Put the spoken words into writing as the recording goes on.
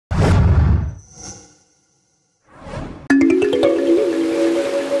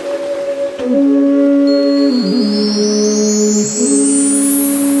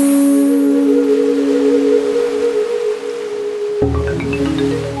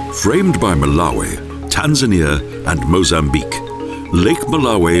Framed by Malawi, Tanzania and Mozambique, Lake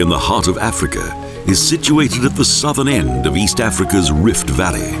Malawi in the heart of Africa is situated at the southern end of East Africa's Rift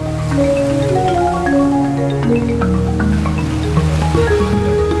Valley.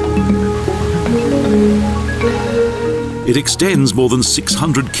 It extends more than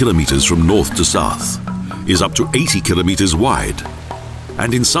 600 kilometres from north to south, is up to 80 kilometres wide,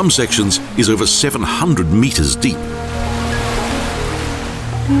 and in some sections is over 700 metres deep.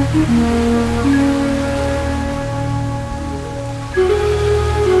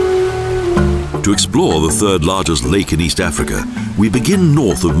 To explore the third largest lake in East Africa, we begin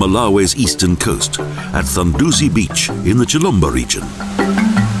north of Malawi's eastern coast at Thunduzi Beach in the Chilumba region.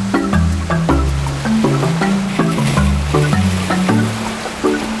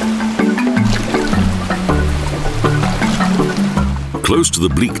 Close to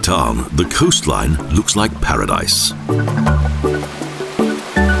the bleak town, the coastline looks like paradise.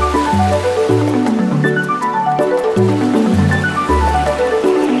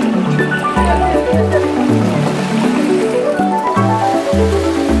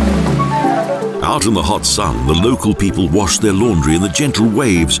 Out in the hot sun, the local people wash their laundry in the gentle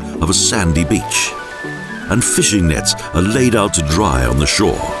waves of a sandy beach, and fishing nets are laid out to dry on the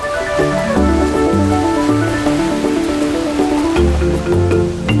shore.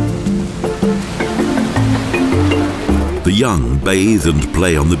 The young bathe and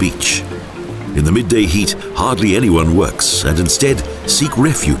play on the beach. In the midday heat, hardly anyone works, and instead seek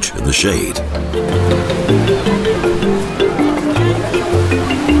refuge in the shade.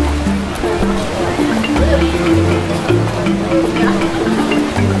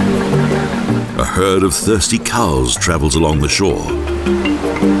 A herd of thirsty cows travels along the shore.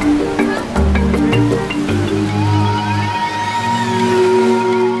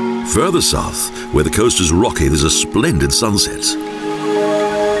 Further south, where the coast is rocky, there's a splendid sunset.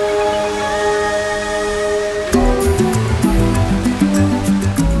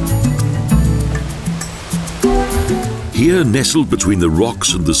 Here, nestled between the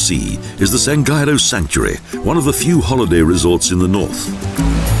rocks and the sea, is the Sangiro Sanctuary, one of the few holiday resorts in the north.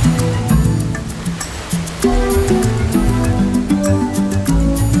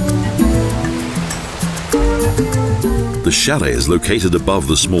 The chalets located above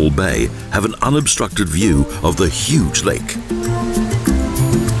the small bay have an unobstructed view of the huge lake.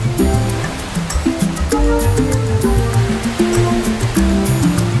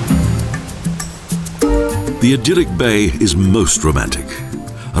 The idyllic bay is most romantic,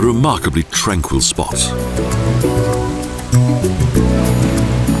 a remarkably tranquil spot.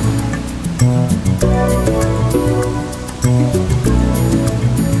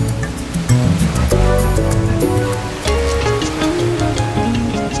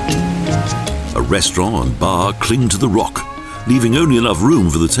 A restaurant and bar cling to the rock, leaving only enough room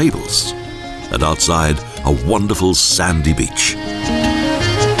for the tables. And outside, a wonderful sandy beach.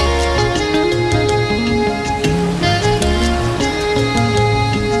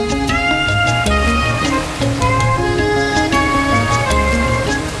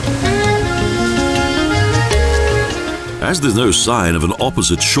 As there's no sign of an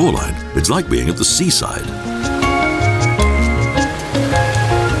opposite shoreline, it's like being at the seaside.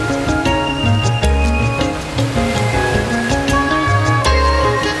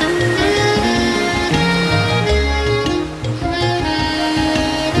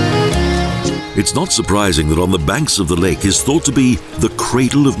 It's not surprising that on the banks of the lake is thought to be the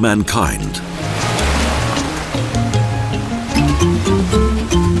cradle of mankind.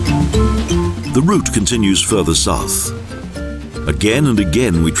 The route continues further south. Again and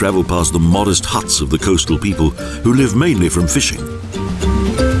again we travel past the modest huts of the coastal people who live mainly from fishing.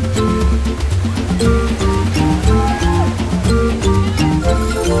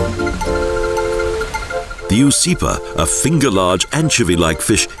 The usipa, a finger-large anchovy-like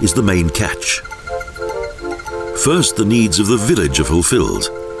fish, is the main catch. First, the needs of the village are fulfilled,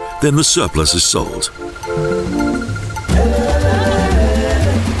 then the surplus is sold.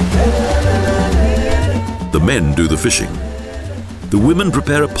 The men do the fishing. The women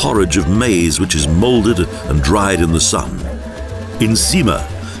prepare a porridge of maize which is moulded and dried in the sun. Insima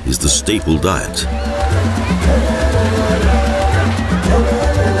is the staple diet.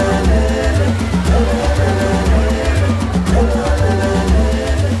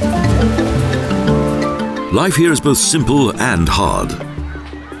 Life here is both simple and hard.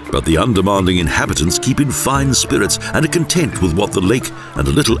 But the undemanding inhabitants keep in fine spirits and are content with what the lake and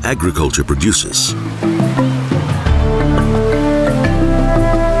a little agriculture produces.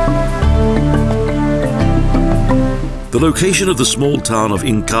 The location of the small town of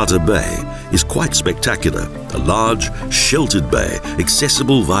Nkhata Bay is quite spectacular, a large, sheltered bay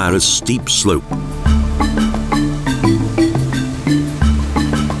accessible via a steep slope.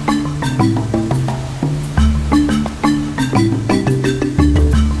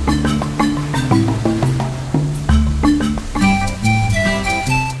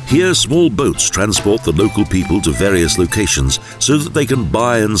 Here, small boats transport the local people to various locations so that they can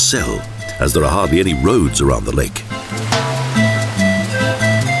buy and sell, as there are hardly any roads around the lake.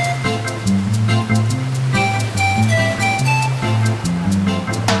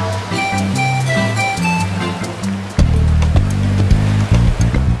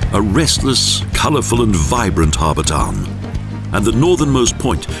 A restless, colourful and vibrant harbour town, and the northernmost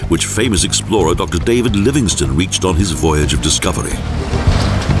point which famous explorer Dr. David Livingstone reached on his voyage of discovery.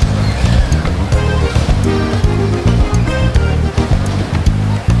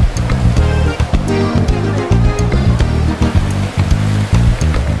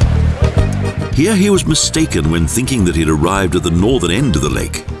 Here he was mistaken when thinking that he'd arrived at the northern end of the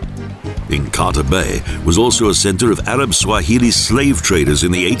lake. Nkhata Bay was also a centre of Arab Swahili slave traders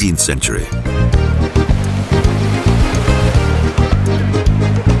in the 18th century.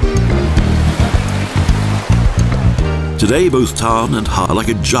 Today both town and harbour are like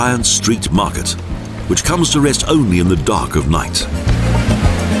a giant street market, which comes to rest only in the dark of night.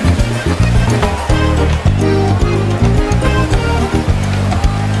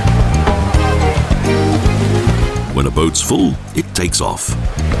 When a boat's full, it takes off.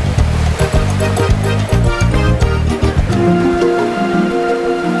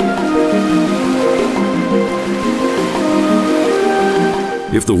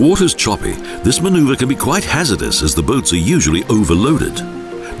 If the water's choppy, this manoeuvre can be quite hazardous as the boats are usually overloaded.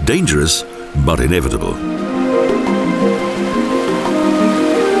 Dangerous, but inevitable.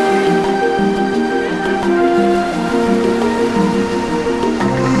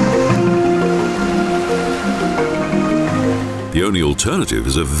 The only alternative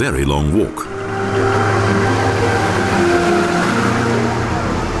is a very long walk.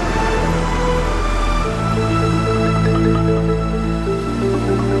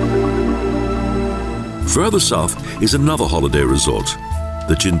 Further south is another holiday resort,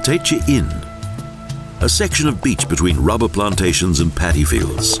 the Chinteche Inn, a section of beach between rubber plantations and paddy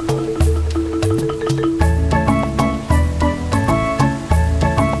fields.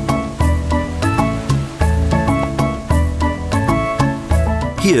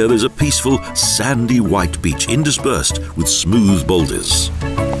 Here is a peaceful, sandy white beach interspersed with smooth boulders.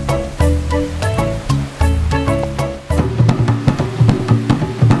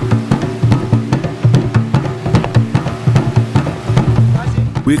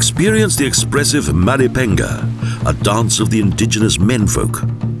 We experience the expressive maripenga, a dance of the indigenous menfolk,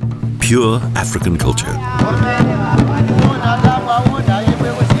 pure African culture.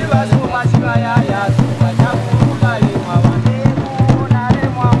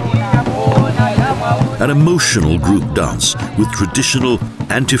 An emotional group dance with traditional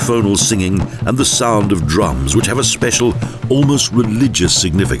antiphonal singing and the sound of drums, which have a special, almost religious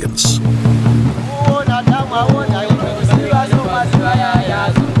significance.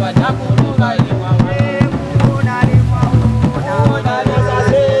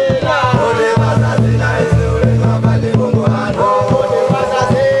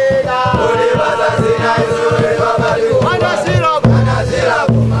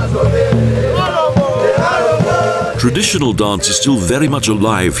 Traditional dance is still very much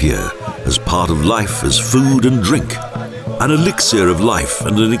alive here, as part of life, as food and drink, an elixir of life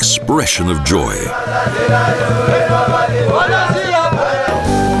and an expression of joy.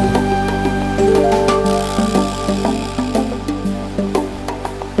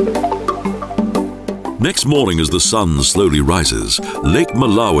 Next morning, as the sun slowly rises, Lake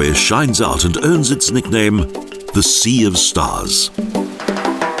Malawi shines out and earns its nickname, the Sea of Stars.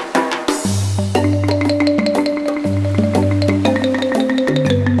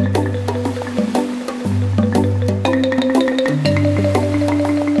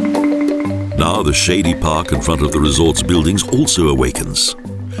 Now the shady park in front of the resort's buildings also awakens,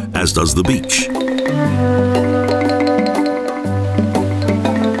 as does the beach.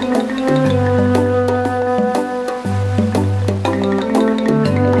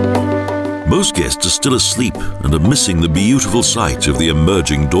 Most guests are still asleep and are missing the beautiful sight of the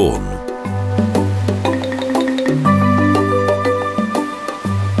emerging dawn.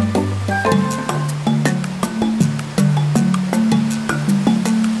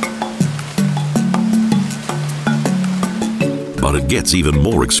 But it gets even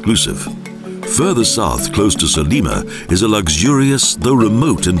more exclusive. Further south, close to Salima, is a luxurious, though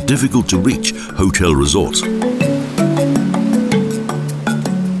remote and difficult to reach, hotel resort.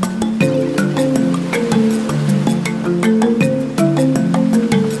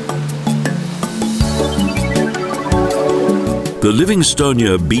 The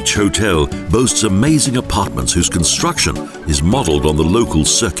Livingstone Beach Hotel boasts amazing apartments whose construction is modelled on the local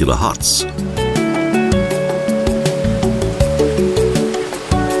circular huts.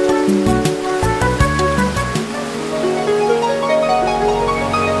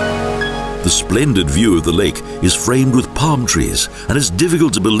 The splendid view of the lake is framed with palm trees, and it's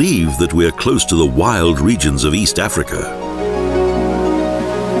difficult to believe that we're close to the wild regions of East Africa.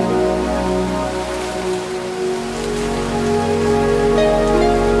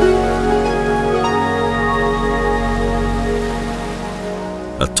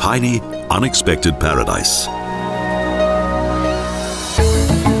 A tiny, unexpected paradise.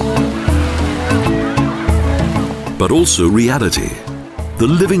 But also reality. The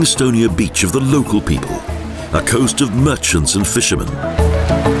Livingstone Beach of the local people, a coast of merchants and fishermen.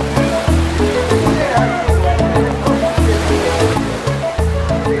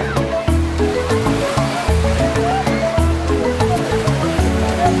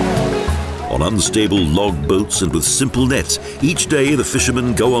 On unstable log boats and with simple nets, each day the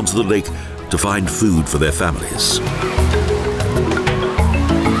fishermen go onto the lake to find food for their families.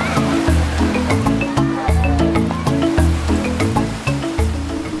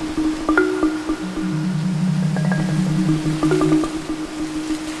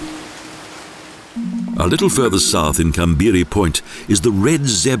 A little further south in Kambiri Point is the Red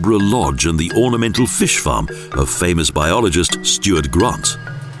Zebra Lodge and the ornamental fish farm of famous biologist Stuart Grant.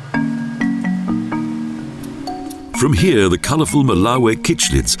 From here, the colourful Malawi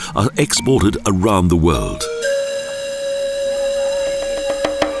Cichlids are exported around the world.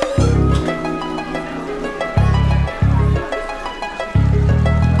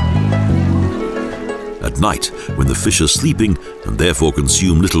 At night, when the fish are sleeping and therefore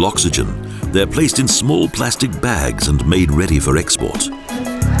consume little oxygen, they're placed in small plastic bags and made ready for export.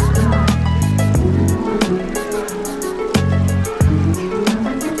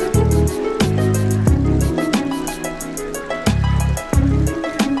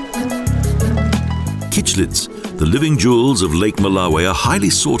 Cichlids, the living jewels of Lake Malawi, are highly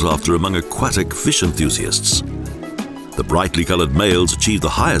sought after among aquatic fish enthusiasts. The brightly coloured males achieve the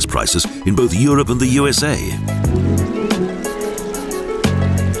highest prices in both Europe and the U.S.A.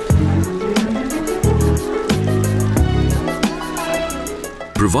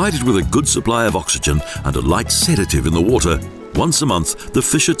 Provided with a good supply of oxygen and a light sedative in the water, once a month the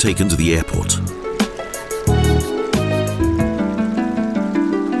fish are taken to the airport.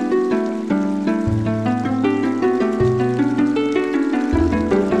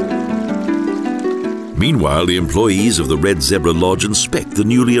 Meanwhile, the employees of the Red Zebra Lodge inspect the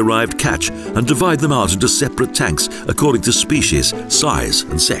newly arrived catch and divide them out into separate tanks according to species, size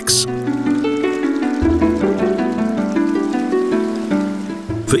and sex.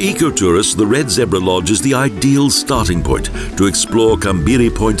 For ecotourists, the Red Zebra Lodge is the ideal starting point to explore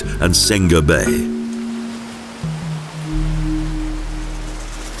Kambiri Point and Nkhata Bay.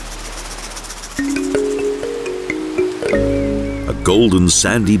 A golden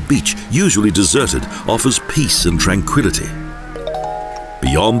sandy beach, usually deserted, offers peace and tranquility.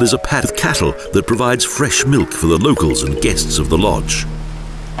 Beyond is a pad of cattle that provides fresh milk for the locals and guests of the lodge.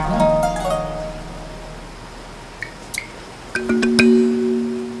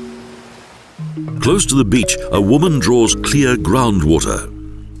 Close to the beach, a woman draws clear groundwater.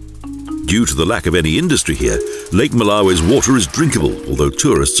 Due to the lack of any industry here, Lake Malawi's water is drinkable, although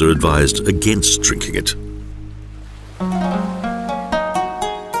tourists are advised against drinking it.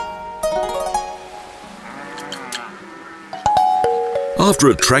 After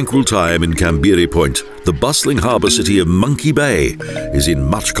a tranquil time in Kambiri Point, the bustling harbour city of Nkhata Bay is in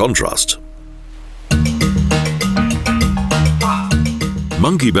much contrast.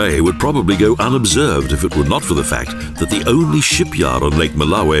 Nkhata Bay would probably go unobserved if it were not for the fact that the only shipyard on Lake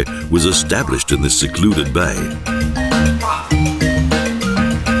Malawi was established in this secluded bay.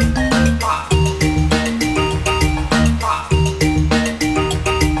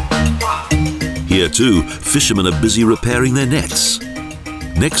 Here too, fishermen are busy repairing their nets,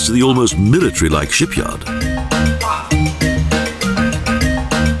 next to the almost military-like shipyard.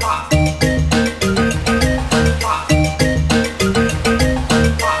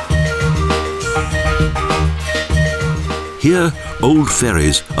 Here, old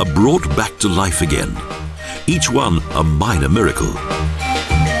ferries are brought back to life again, each one a minor miracle.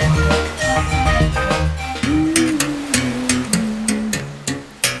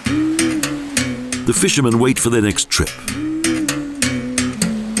 The fishermen wait for their next trip.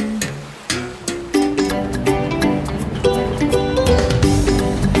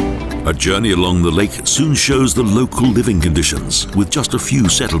 A journey along the lake soon shows the local living conditions, with just a few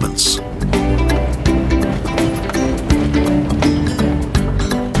settlements.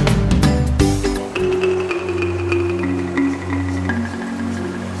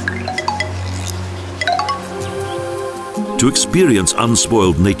 To experience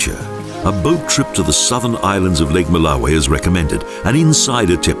unspoiled nature, a boat trip to the southern islands of Lake Malawi is recommended, an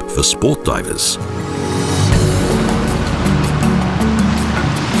insider tip for sport divers.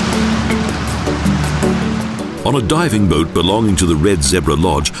 On a diving boat belonging to the Red Zebra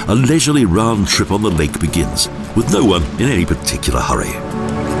Lodge, a leisurely round trip on the lake begins, with no one in any particular hurry.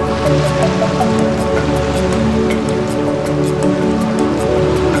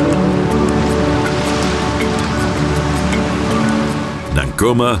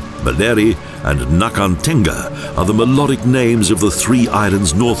 Nkhata, Metre and Nkhata are the melodic names of the three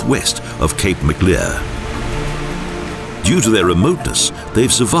islands northwest of Cape Maclear. Due to their remoteness,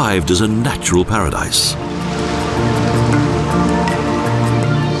 they've survived as a natural paradise.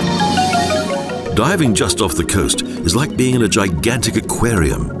 Diving just off the coast is like being in a gigantic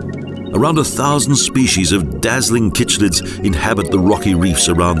aquarium. Around 1,000 species of dazzling Cichlids inhabit the rocky reefs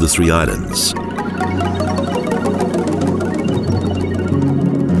around the three islands.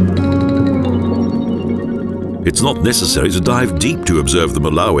 It's not necessary to dive deep to observe the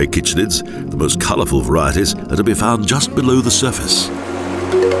Malawi Cichlids. The most colourful varieties are to be found just below the surface.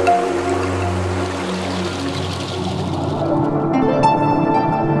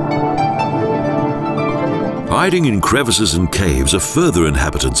 Hiding in crevices and caves are further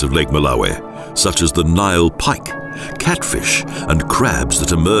inhabitants of Lake Malawi, such as the Nile pike, catfish and crabs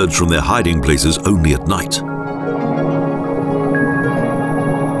that emerge from their hiding places only at night.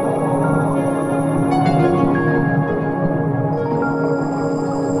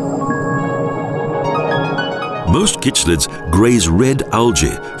 Most Cichlids graze red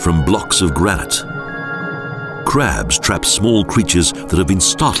algae from blocks of granite. Crabs trap small creatures that have been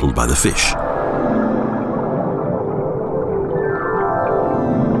startled by the fish.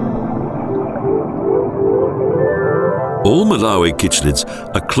 All Malawi Cichlids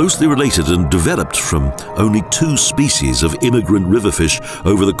are closely related and developed from only 2 species of immigrant riverfish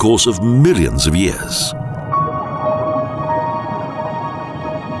over the course of millions of years.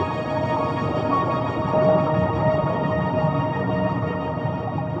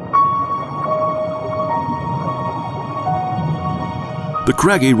 The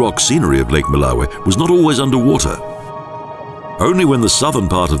craggy rock scenery of Lake Malawi was not always underwater. Only when the southern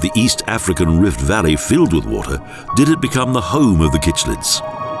part of the East African Rift Valley filled with water did it become the home of the Cichlids.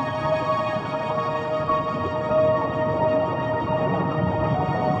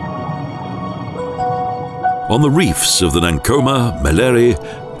 On the reefs of the Nkhata, Metre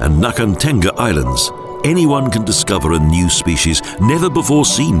and Nkhata Islands, anyone can discover a new species never before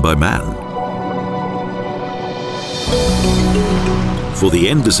seen by man. For the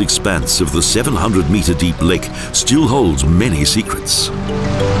endless expanse of the 700-metre deep lake still holds many secrets.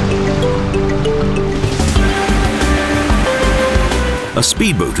 A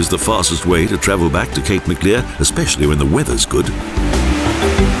speedboat is the fastest way to travel back to Cape Maclear, especially when the weather's good.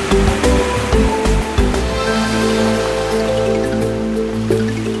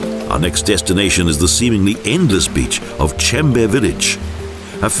 Our next destination is the seemingly endless beach of Chilumba village,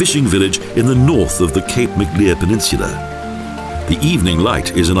 a fishing village in the north of the Cape Maclear Peninsula. The evening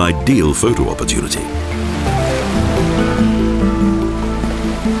light is an ideal photo opportunity.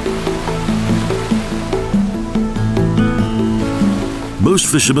 Most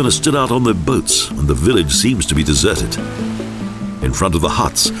fishermen are still out on their boats, and the village seems to be deserted. In front of the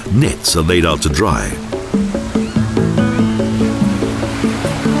huts, nets are laid out to dry.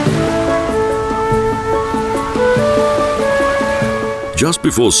 Just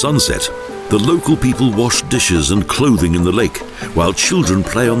before sunset, the local people wash dishes and clothing in the lake, while children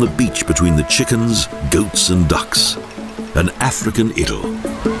play on the beach between the chickens, goats and ducks. An African idyll.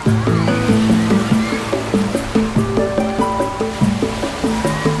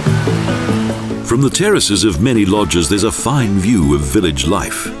 From the terraces of many lodges there's a fine view of village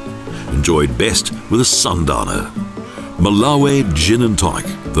life, enjoyed best with a sundowner. Malawi gin and tonic,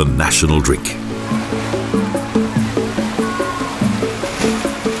 the national drink.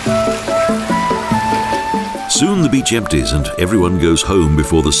 Soon the beach empties and everyone goes home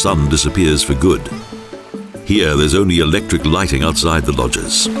before the sun disappears for good. Here there's only electric lighting outside the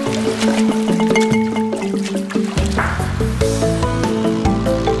lodges.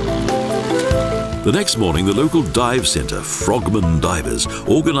 The next morning, the local dive centre, Frogman Divers,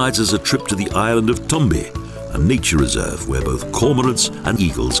 organises a trip to the island of Thunduzi, a nature reserve where both cormorants and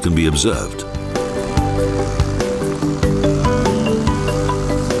eagles can be observed.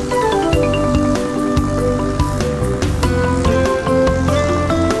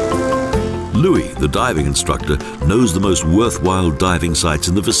 Louis, the diving instructor, knows the most worthwhile diving sites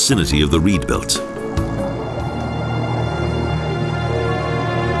in the vicinity of the reed belt.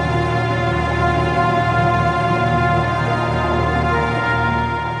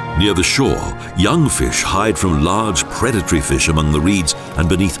 Near the shore, young fish hide from large predatory fish among the reeds and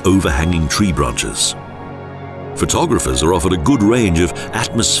beneath overhanging tree branches. Photographers are offered a good range of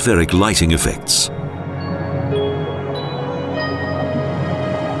atmospheric lighting effects.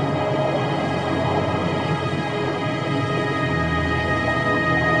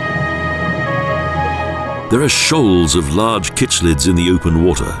 There are shoals of large Cichlids in the open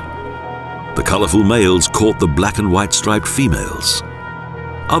water. The colourful males court the black and white striped females.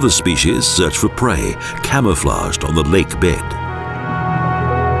 Other species search for prey, camouflaged on the lake bed.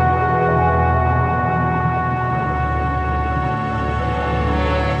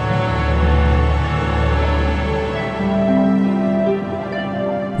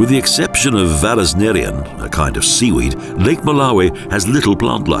 With the exception of Vallisnerian, a kind of seaweed, Lake Malawi has little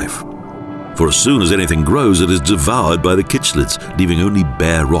plant life. For as soon as anything grows, it is devoured by the Cichlids, leaving only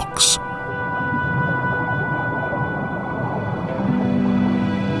bare rocks.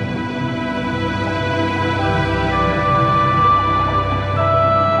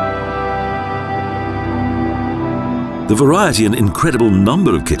 The variety and incredible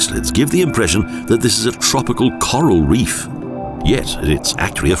number of Cichlids give the impression that this is a tropical coral reef. Yet it's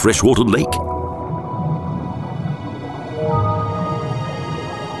actually a freshwater lake.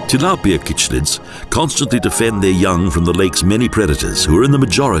 Tilapia Cichlids constantly defend their young from the lake's many predators who are in the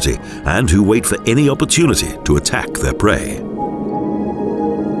majority and who wait for any opportunity to attack their prey.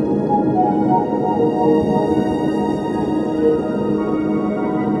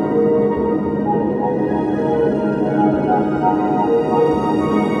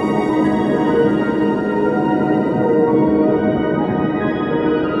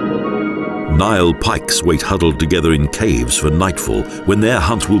 Nile pikes wait huddled together in caves for nightfall when their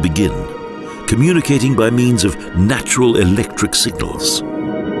hunt will begin, communicating by means of natural electric signals.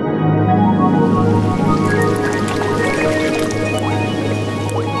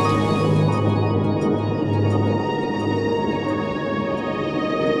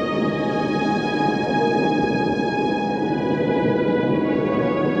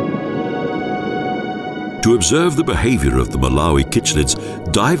 To observe the behavior of the Malawi Cichlids,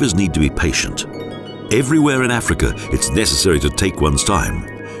 divers need to be patient. Everywhere in Africa, it's necessary to take one's time,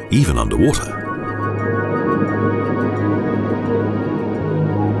 even underwater.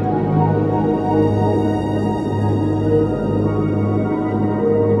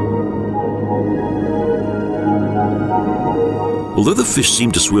 Although the fish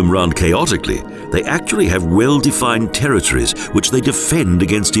seem to swim round chaotically, they actually have well-defined territories which they defend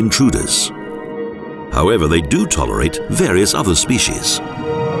against intruders. However, they do tolerate various other species.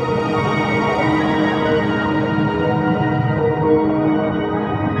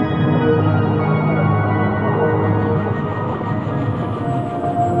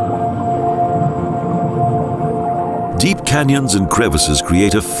 Deep canyons and crevices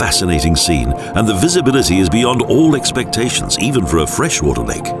create a fascinating scene, and the visibility is beyond all expectations, even for a freshwater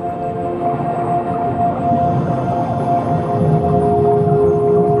lake.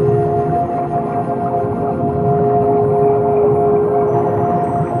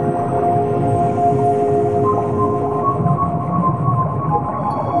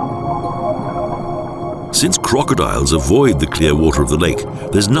 Since crocodiles avoid the clear water of the lake,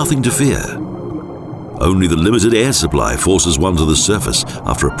 there's nothing to fear. Only the limited air supply forces one to the surface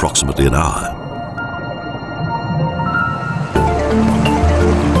after approximately an hour.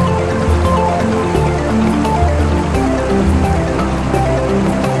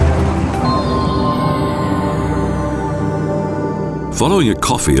 Following a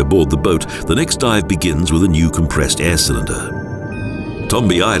coffee aboard the boat, the next dive begins with a new compressed air cylinder.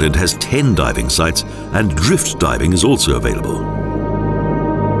 Thunduzi Island has 10 diving sites, and drift diving is also available.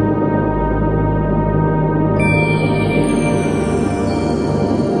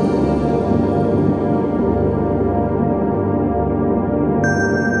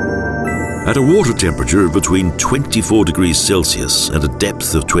 At a water temperature of between 24 degrees Celsius and a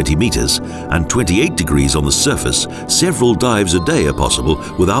depth of 20 meters and 28 degrees on the surface, several dives a day are possible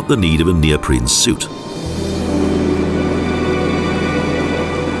without the need of a neoprene suit.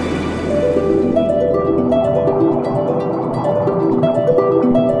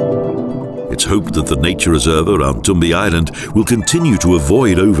 It's hoped that the nature reserve around Thunduzi Island will continue to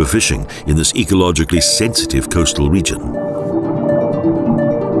avoid overfishing in this ecologically sensitive coastal region.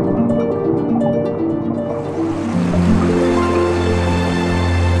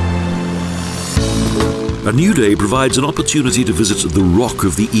 A new day provides an opportunity to visit the Rock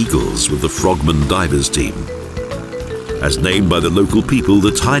of the Eagles with the Frogman Divers team. As named by the local people,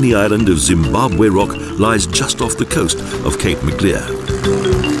 the tiny island of Zimbabwe Rock lies just off the coast of Cape Maclear.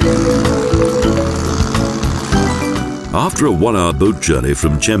 After a 1-hour boat journey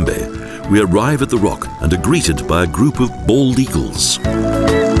from Chembe, we arrive at the rock and are greeted by a group of bald eagles.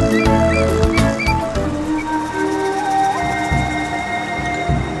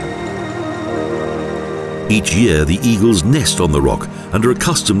 Each year, the eagles nest on the rock and are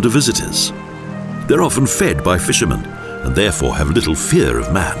accustomed to visitors. They're often fed by fishermen and therefore have little fear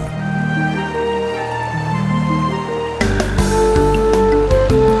of man.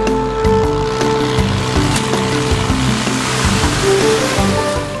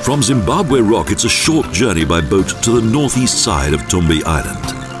 From Zimbabwe Rock, it's a short journey by boat to the northeast side of Thunduzi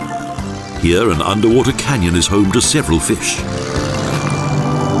Island. Here, an underwater canyon is home to several fish.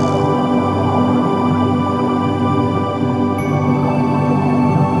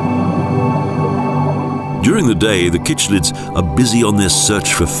 During the day, the Cichlids are busy on their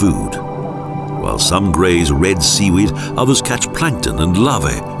search for food. While some graze red seaweed, others catch plankton and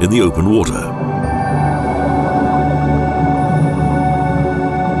larvae in the open water.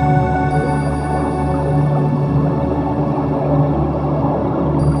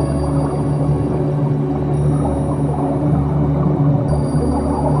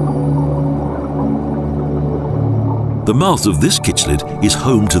 The mouth of this Cichlid is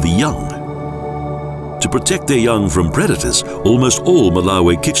home to the young. To protect their young from predators, almost all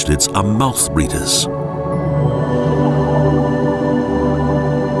Malawi Cichlids are mouth breeders.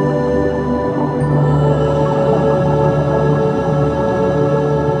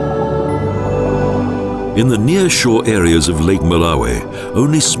 In the near-shore areas of Lake Malawi,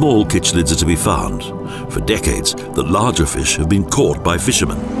 only small Cichlids are to be found. For decades, the larger fish have been caught by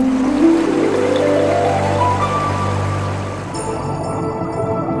fishermen.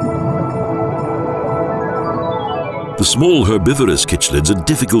 The small herbivorous Cichlids are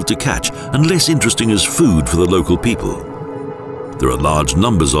difficult to catch and less interesting as food for the local people. There are large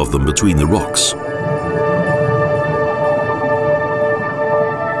numbers of them between the rocks.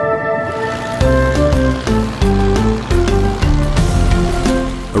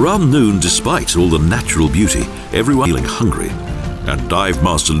 Around noon, despite all the natural beauty, everyone feeling hungry, and Dive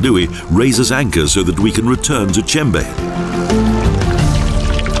Master Louis raises anchor so that we can return to Chembe.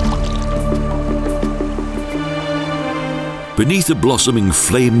 Beneath a blossoming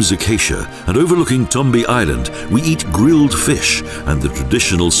flames acacia and overlooking Thunduzi Island, we eat grilled fish and the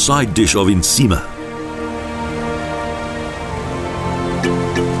traditional side dish of insima.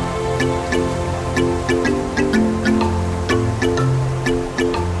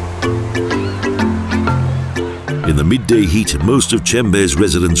 In the midday heat, most of Chembe's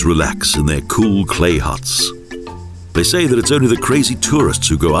residents relax in their cool clay huts. They say that it's only the crazy tourists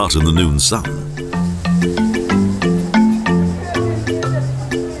who go out in the noon sun.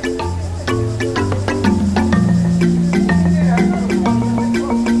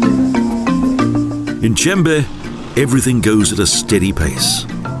 In Chembe, everything goes at a steady pace.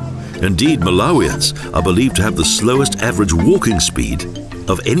 Indeed, Malawians are believed to have the slowest average walking speed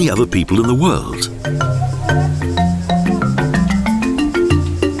of any other people in the world.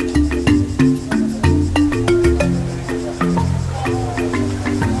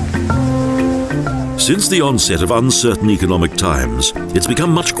 Since the onset of uncertain economic times, it's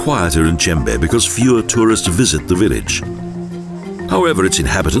become much quieter in Chembe because fewer tourists visit the village. However, its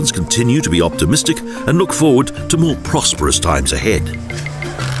inhabitants continue to be optimistic and look forward to more prosperous times ahead.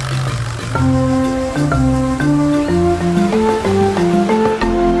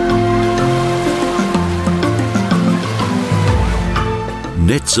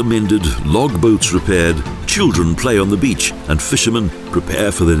 Nets are mended, log boats repaired, children play on the beach, and fishermen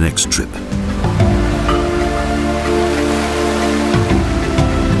prepare for their next trip.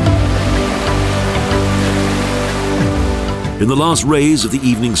 In the last rays of the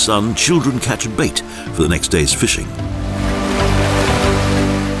evening sun, children catch bait for the next day's fishing.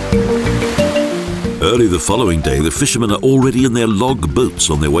 Early the following day, the fishermen are already in their log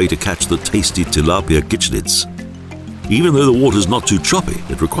boats on their way to catch the tasty tilapia Cichlids. Even though the water's not too choppy,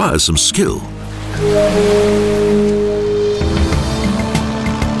 it requires some skill.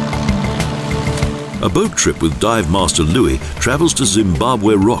 A boat trip with Dive Master Louis travels to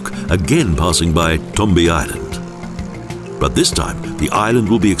Zimbabwe Rock, again passing by Thunduzi Island. But this time, the island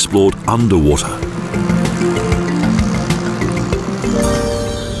will be explored underwater.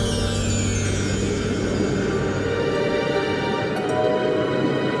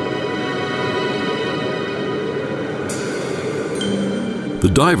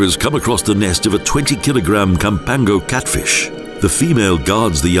 The divers come across the nest of a 20-kilogram Campango catfish. The female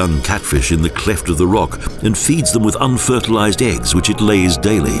guards the young catfish in the cleft of the rock and feeds them with unfertilized eggs, which it lays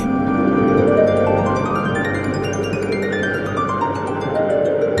daily.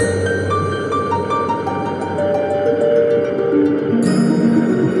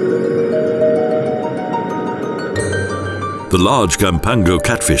 The large Kampango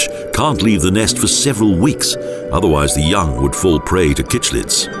catfish can't leave the nest for several weeks, otherwise the young would fall prey to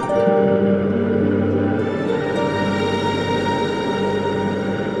Cichlids.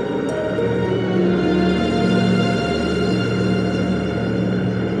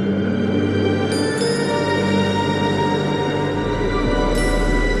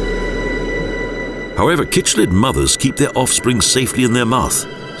 However, Cichlid mothers keep their offspring safely in their mouth.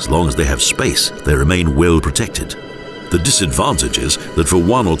 As long as they have space, they remain well protected. The disadvantage is that for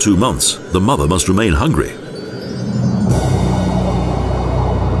 1 or 2 months, the mother must remain hungry.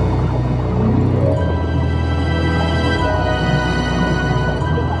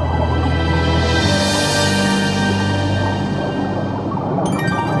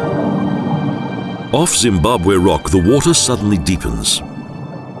 Off Zimbabwe Rock, the water suddenly deepens.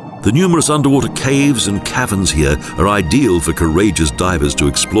 The numerous underwater caves and caverns here are ideal for courageous divers to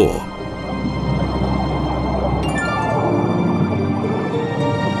explore.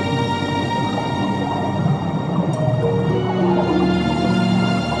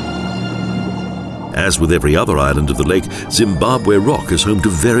 As with every other island of the lake, Zimbabwe Rock is home to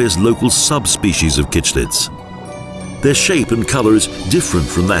various local subspecies of Cichlids. Their shape and colour is different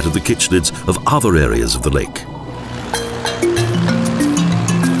from that of the Cichlids of other areas of the lake.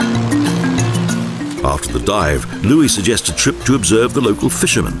 After the dive, Louis suggests a trip to observe the local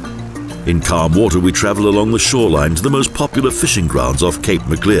fishermen. In calm water, we travel along the shoreline to the most popular fishing grounds off Cape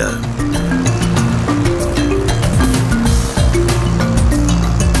Maclear.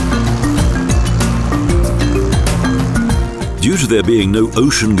 Due to there being no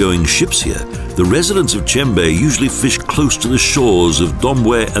ocean-going ships here, the residents of Chembe usually fish close to the shores of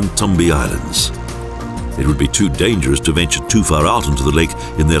Dombwe and Tumbi Islands. It would be too dangerous to venture too far out into the lake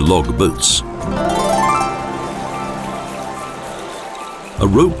in their log boats. A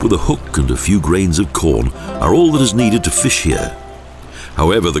rope with a hook and a few grains of corn are all that is needed to fish here.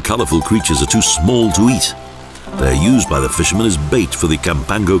 However, the colourful creatures are too small to eat. They are used by the fishermen as bait for the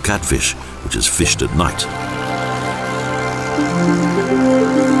Kampango catfish, which is fished at night.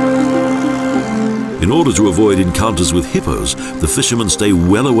 In order to avoid encounters with hippos, the fishermen stay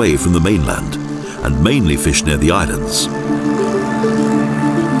well away from the mainland and mainly fish near the islands.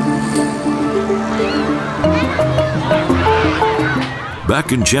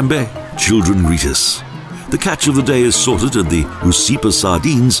 Back in Chembe, children greet us. The catch of the day is sorted and the Usipa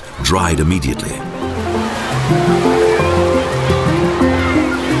sardines dried immediately.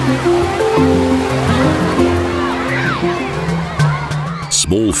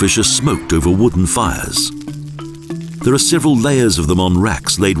 Small fish are smoked over wooden fires. There are several layers of them on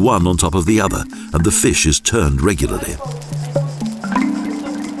racks laid one on top of the other, and the fish is turned regularly.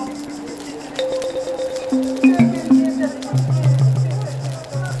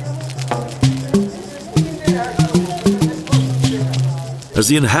 As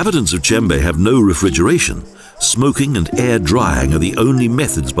the inhabitants of Chembe have no refrigeration, smoking and air drying are the only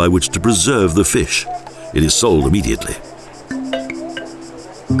methods by which to preserve the fish. It is sold immediately.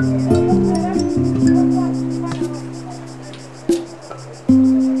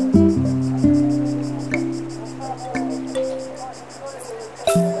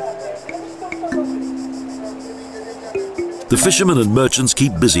 The fishermen and merchants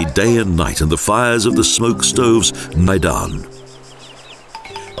keep busy day and night, and the fires of the smoke stoves die down.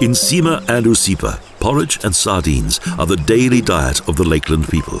 In Sima and Usipa, porridge and sardines are the daily diet of the Lakeland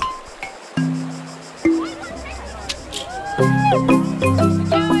people.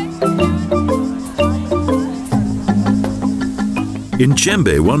 In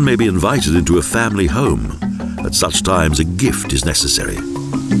Chembe, one may be invited into a family home. At such times, a gift is necessary.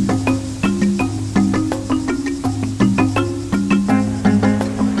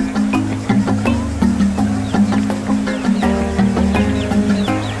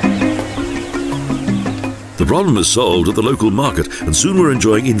 The problem is solved at the local market, and soon we're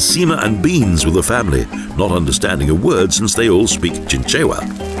enjoying insima and beans with the family, not understanding a word since they all speak Chinchewa.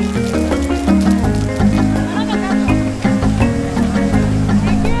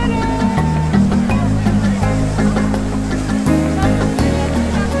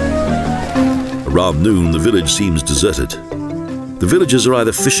 Around noon, the village seems deserted. The villagers are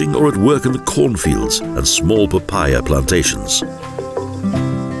either fishing or at work in the cornfields and small papaya plantations.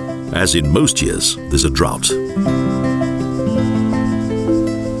 As in most years, there's a drought.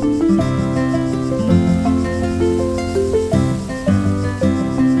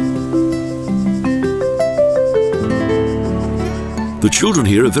 The children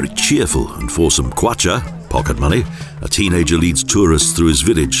here are very cheerful, and for some kwacha, pocket money, a teenager leads tourists through his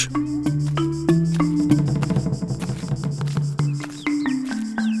village.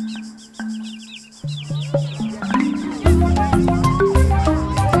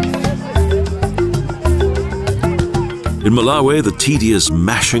 In Malawi, the tedious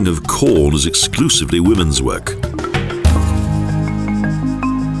mashing of corn is exclusively women's work.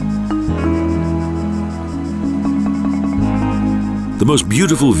 The most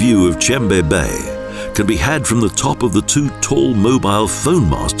beautiful view of Chilumba Bay can be had from the top of the two tall mobile phone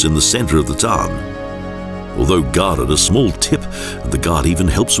masts in the centre of the town. Although guarded, a small tip, and the guard even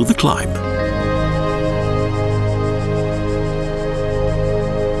helps with the climb.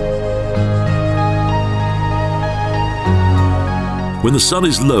 When the sun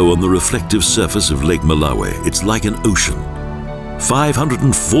is low on the reflective surface of Lake Malawi, it's like an ocean.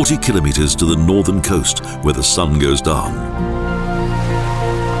 540 kilometres to the northern coast, where the sun goes down.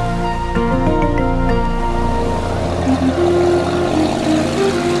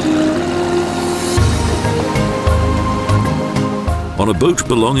 On a boat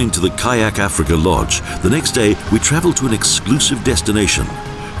belonging to the Kayak Africa Lodge, the next day we travel to an exclusive destination,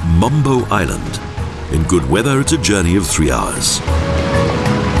 Mambo Island. In good weather, it's a journey of 3 hours.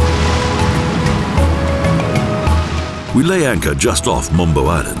 We lay anchor just off Mambo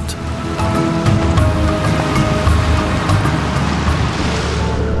Island.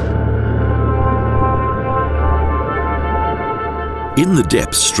 In the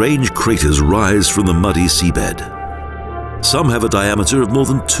depths, strange craters rise from the muddy seabed. Some have a diameter of more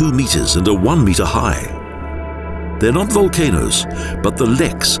than 2 meters and are 1 meter high. They're not volcanoes, but the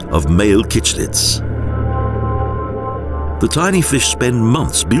leks of male Cichlids. The tiny fish spend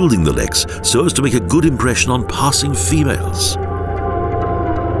months building the leks so as to make a good impression on passing females.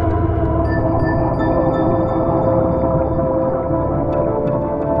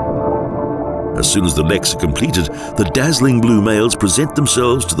 As soon as the leks are completed, the dazzling blue males present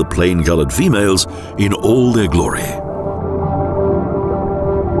themselves to the plain-coloured females in all their glory.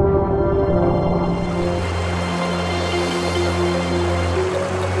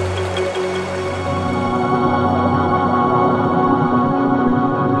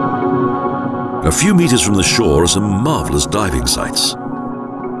 A few meters from the shore are some marvelous diving sites.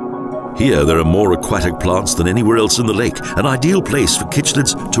 Here there are more aquatic plants than anywhere else in the lake, an ideal place for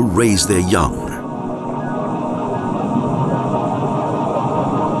Cichlids to raise their young.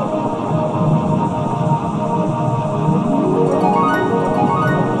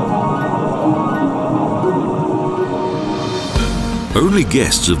 Only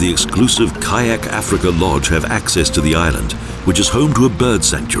guests of the exclusive Kayak Africa Lodge have access to the island, which is home to a bird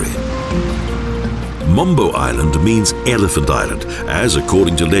sanctuary. Mambo Island means Elephant Island, as,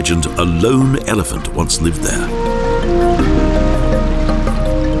 according to legend, a lone elephant once lived there.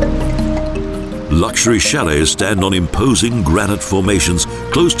 Luxury chalets stand on imposing granite formations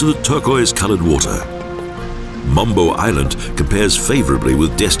close to the turquoise-coloured water. Mambo Island compares favourably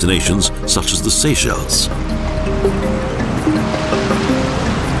with destinations such as the Seychelles.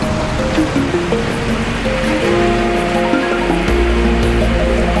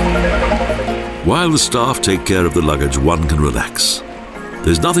 While the staff take care of the luggage, one can relax.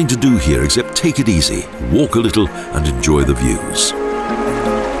 There's nothing to do here except take it easy, walk a little and enjoy the views.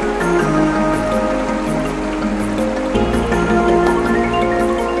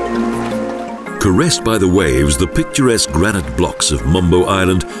 Caressed by the waves, the picturesque granite blocks of Mambo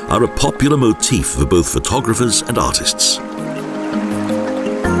Island are a popular motif for both photographers and artists.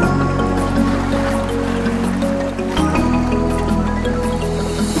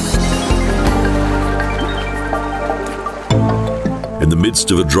 In the midst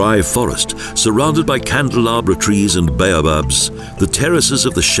of a dry forest, surrounded by candelabra trees and baobabs, the terraces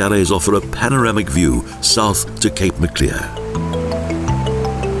of the chalets offer a panoramic view south to Cape Maclear.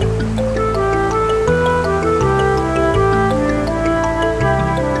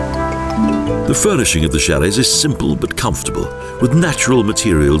 The furnishing of the chalets is simple but comfortable, with natural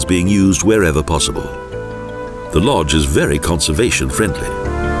materials being used wherever possible. The lodge is very conservation friendly.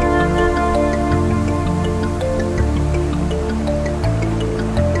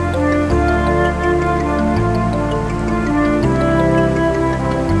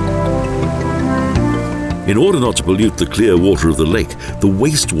 In order not to pollute the clear water of the lake, the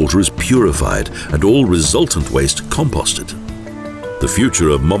wastewater is purified and all resultant waste composted. The future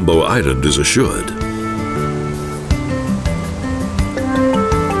of Mambo Island is assured.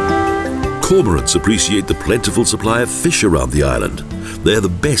 Cormorants appreciate the plentiful supply of fish around the island. They're the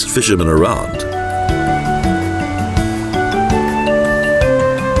best fishermen around.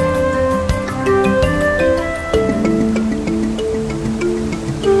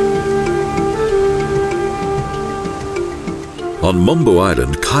 On Mambo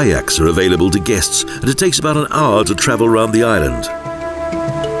Island, kayaks are available to guests, and it takes about an hour to travel around the island.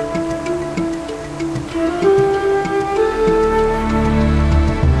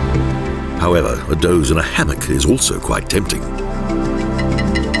 However, a doze in a hammock is also quite tempting.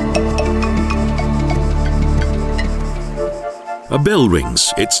 A bell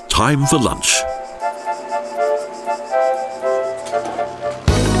rings. It's time for lunch.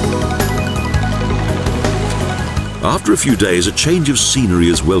 After a few days, a change of scenery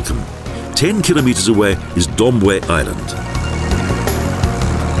is welcome. 10 kilometres away is Dombwe Island.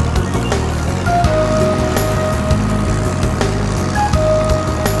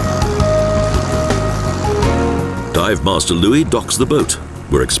 Dive Master Louis docks the boat.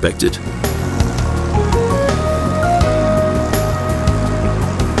 We're expected.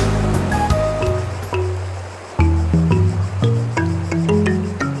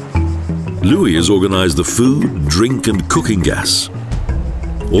 Louis has organised the food, drink and cooking gas.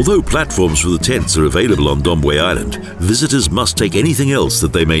 Although platforms for the tents are available on Dombwe Island, visitors must take anything else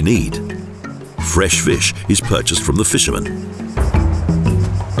that they may need. Fresh fish is purchased from the fishermen.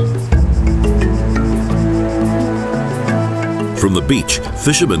 From the beach,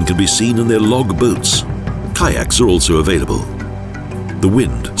 fishermen can be seen in their log boats. Kayaks are also available. The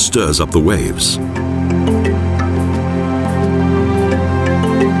wind stirs up the waves.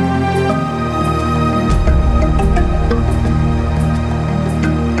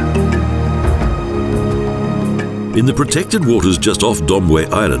 In the protected waters just off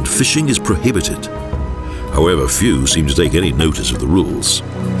Dombwe Island, fishing is prohibited. However, few seem to take any notice of the rules.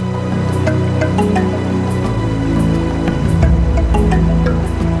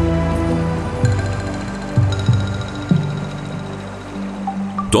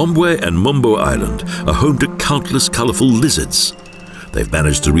 Dombwe and Mumbo Island are home to countless colourful lizards. They've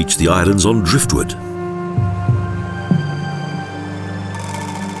managed to reach the islands on driftwood.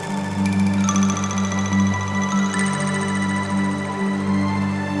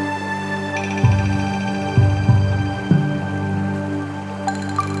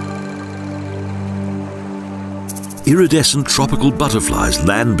 Iridescent tropical butterflies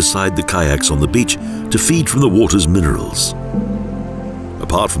land beside the kayaks on the beach to feed from the water's minerals.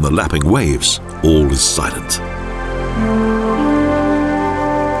 Apart from the lapping waves, all is silent.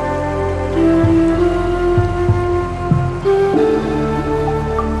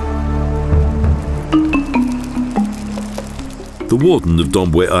 The warden of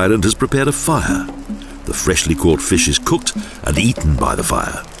Dombwe Island has prepared a fire. The freshly caught fish is cooked and eaten by the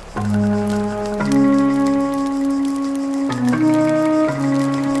fire.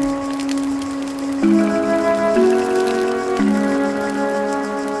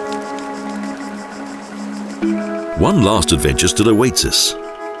 One last adventure still awaits us.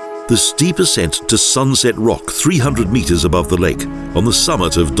 The steep ascent to Sunset Rock, 300 metres above the lake, on the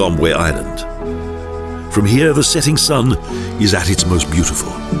summit of Dombwe Island. From here, the setting sun is at its most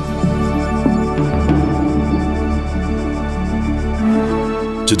beautiful.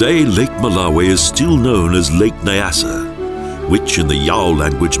 Today, Lake Malawi is still known as Lake Nyasa, which in the Yao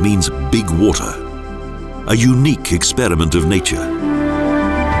language means big water, a unique experiment of nature.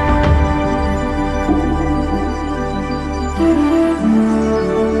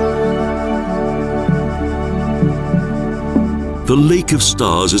 The Lake of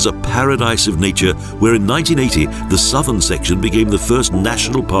Stars is a paradise of nature where in 1980 the southern section became the first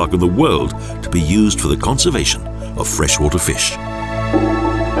national park in the world to be used for the conservation of freshwater fish.